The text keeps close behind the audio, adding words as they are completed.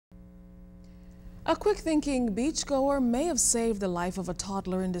A quick-thinking beachgoer may have saved the life of a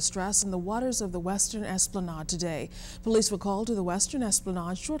toddler in distress in the waters of the Western Esplanade today. Police were called to the Western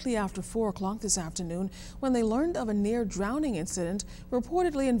Esplanade shortly after 4 o'clock this afternoon when they learned of a near-drowning incident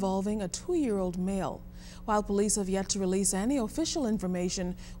reportedly involving a 2-year-old male. While police have yet to release any official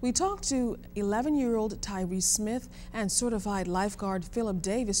information, we talked to 11-year-old Tyrese Smith and certified lifeguard Philip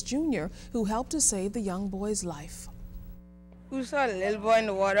Davis Jr., who helped to save the young boy's life. We saw the little boy in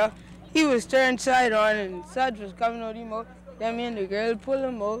the water. He was turned side on and suds was coming out of him out. Then me and the girl pulled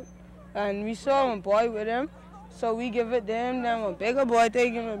him out and we saw a boy with him. So we give it to him, then a bigger boy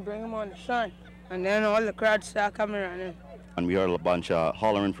take him and bring him on the sun. And then all the crowd start coming around him. And we heard a bunch of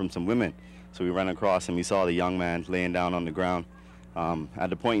hollering from some women. So we ran across and we saw the young man laying down on the ground. At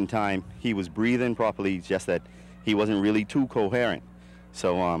the point in time, he was breathing properly, just that he wasn't really too coherent.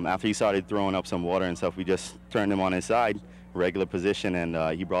 So after he started throwing up some water and stuff, we just turned him on his side, regular position,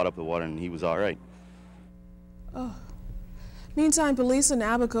 and he brought up the water and he was all right. Oh. Meantime, police in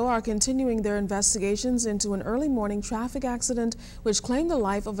Abaco are continuing their investigations into an early morning traffic accident which claimed the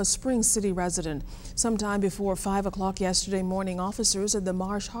life of a Spring City resident. Sometime before 5 o'clock yesterday morning, officers at the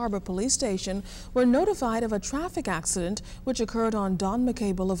Marsh Harbor Police Station were notified of a traffic accident which occurred on Don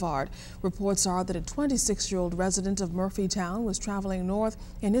McKay Boulevard. Reports are that a 26-year-old resident of Murphytown was traveling north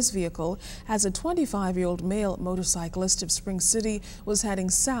in his vehicle as a 25-year-old male motorcyclist of Spring City was heading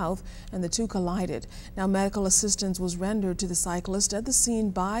south, and the two collided. Now, medical assistance was rendered to the cyclist at the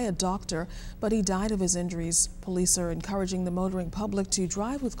scene by a doctor, but he died of his injuries. Police are encouraging the motoring public to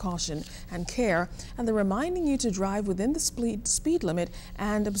drive with caution and care, and they're reminding you to drive within the speed limit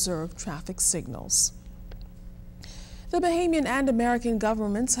and observe traffic signals. The Bahamian and American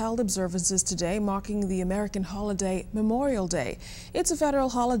governments held observances today marking the American holiday Memorial Day. It's a federal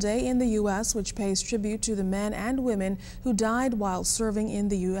holiday in the U.S. which pays tribute to the men and women who died while serving in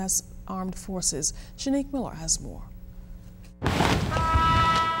the U.S. Armed Forces. Shanique Miller has more.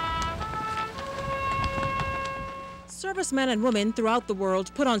 Servicemen and women throughout the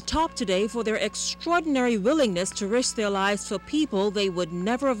world put on top today for their extraordinary willingness to risk their lives for people they would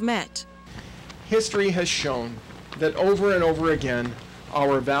never have met. History has shown that over and over again,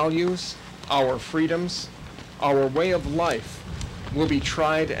 our values, our freedoms, our way of life will be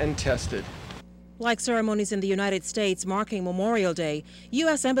tried and tested. Like ceremonies in the United States marking Memorial Day,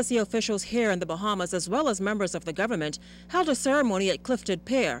 U.S. Embassy officials here in the Bahamas, as well as members of the government, held a ceremony at Clifton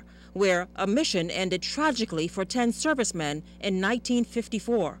Pier, where a mission ended tragically for 10 servicemen in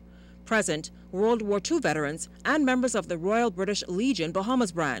 1954. Present, World War II veterans and members of the Royal British Legion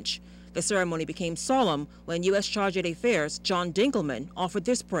Bahamas branch. The ceremony became solemn when U.S. Chargé d'Affaires John Dinkelman offered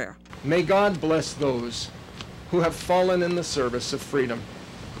this prayer. May God bless those who have fallen in the service of freedom.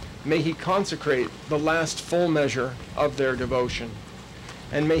 May He consecrate the last full measure of their devotion.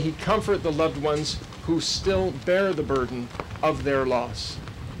 And may He comfort the loved ones who still bear the burden of their loss.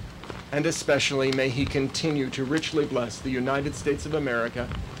 And especially may He continue to richly bless the United States of America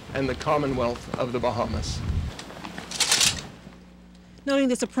and the Commonwealth of the Bahamas. Noting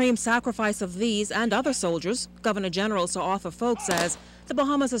the supreme sacrifice of these and other soldiers, Governor General Sir Arthur Foulkes says the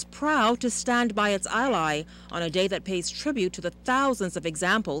Bahamas is proud to stand by its ally on a day that pays tribute to the thousands of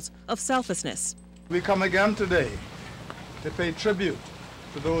examples of selflessness. We come again today to pay tribute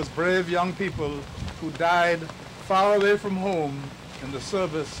to those brave young people who died far away from home in the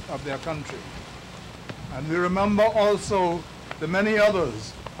service of their country. And we remember also the many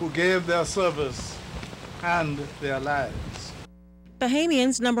others who gave their service and their lives.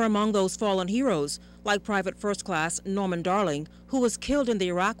 Bahamians number among those fallen heroes, like Private First Class Norman Darling, who was killed in the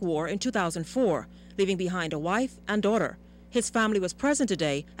Iraq War in 2004, leaving behind a wife and daughter. His family was present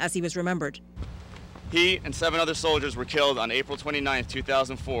today as he was remembered. He and 7 other soldiers were killed on April 29,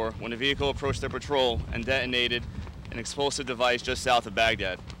 2004, when a vehicle approached their patrol and detonated an explosive device just south of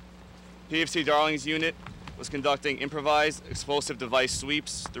Baghdad. PFC Darling's unit was conducting improvised explosive device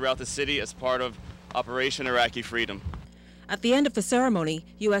sweeps throughout the city as part of Operation Iraqi Freedom. At the end of the ceremony,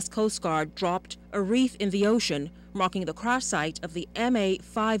 U.S. Coast Guard dropped a reef in the ocean, marking the crash site of the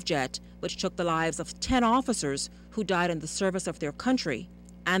MA-5 jet, which took the lives of 10 officers who died in the service of their country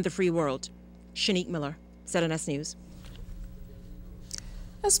and the free world. Shanique Miller, ZNS News.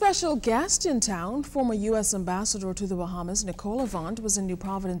 A special guest in town, former U.S. Ambassador to the Bahamas, Nicole Avant, was in New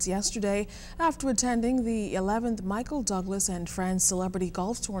Providence yesterday after attending the 11th Michael Douglas and Friends Celebrity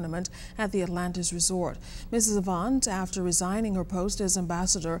Golf Tournament at the Atlantis Resort. Mrs. Avant, after resigning her post as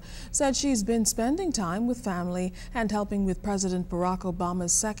ambassador, said she's been spending time with family and helping with President Barack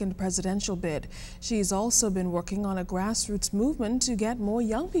Obama's second presidential bid. She's also been working on a grassroots movement to get more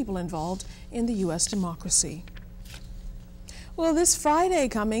young people involved in the U.S. democracy. Well, this Friday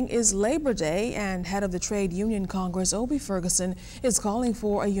coming is Labor Day, and head of the Trade Union Congress, Obie Ferguson, is calling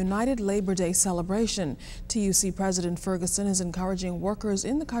for a united Labor Day celebration. TUC President Ferguson is encouraging workers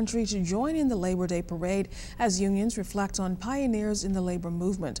in the country to join in the Labor Day parade as unions reflect on pioneers in the labor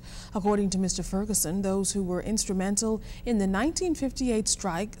movement. According to Mr. Ferguson, those who were instrumental in the 1958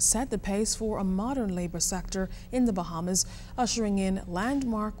 strike set the pace for a modern labor sector in the Bahamas, ushering in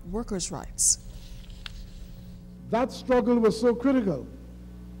landmark workers' rights. That struggle was so critical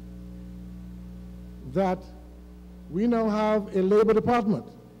that we now have a labor department.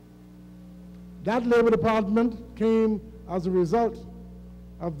 That labor department came as a result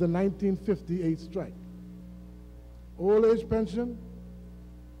of the 1958 strike. Old age pension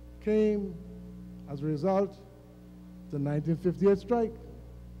came as a result of the 1958 strike.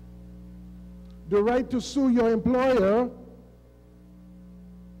 The right to sue your employer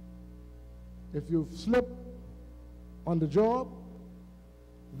if you've slipped on the job,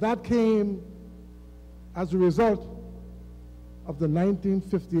 that came as a result of the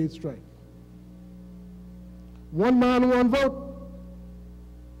 1958 strike. One man, one vote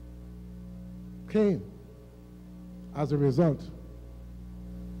came as a result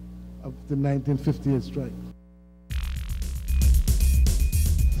of the 1958 strike.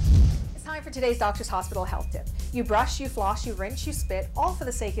 It's time for today's Doctor's Hospital Health Tip. You brush, you floss, you rinse, you spit, all for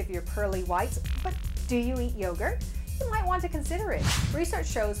the sake of your pearly whites, but do you eat yogurt? You might want to consider it. Research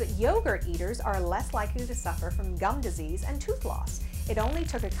shows that yogurt eaters are less likely to suffer from gum disease and tooth loss. It only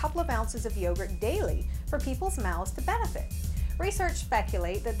took a couple of ounces of yogurt daily for people's mouths to benefit. Research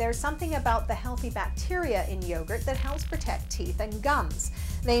speculate that there's something about the healthy bacteria in yogurt that helps protect teeth and gums.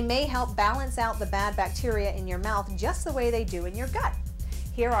 They may help balance out the bad bacteria in your mouth just the way they do in your gut.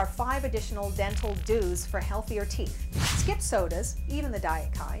 Here are 5 additional dental do's for healthier teeth. Skip sodas, even the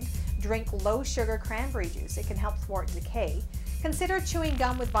diet kind. Drink low-sugar cranberry juice. It can help thwart decay. Consider chewing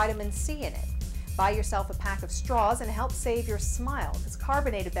gum with vitamin C in it. Buy yourself a pack of straws and help save your smile, because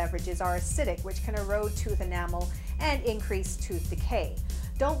carbonated beverages are acidic, which can erode tooth enamel and increase tooth decay.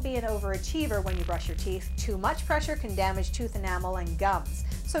 Don't be an overachiever when you brush your teeth. Too much pressure can damage tooth enamel and gums.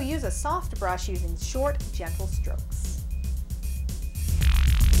 So use a soft brush using short, gentle strokes.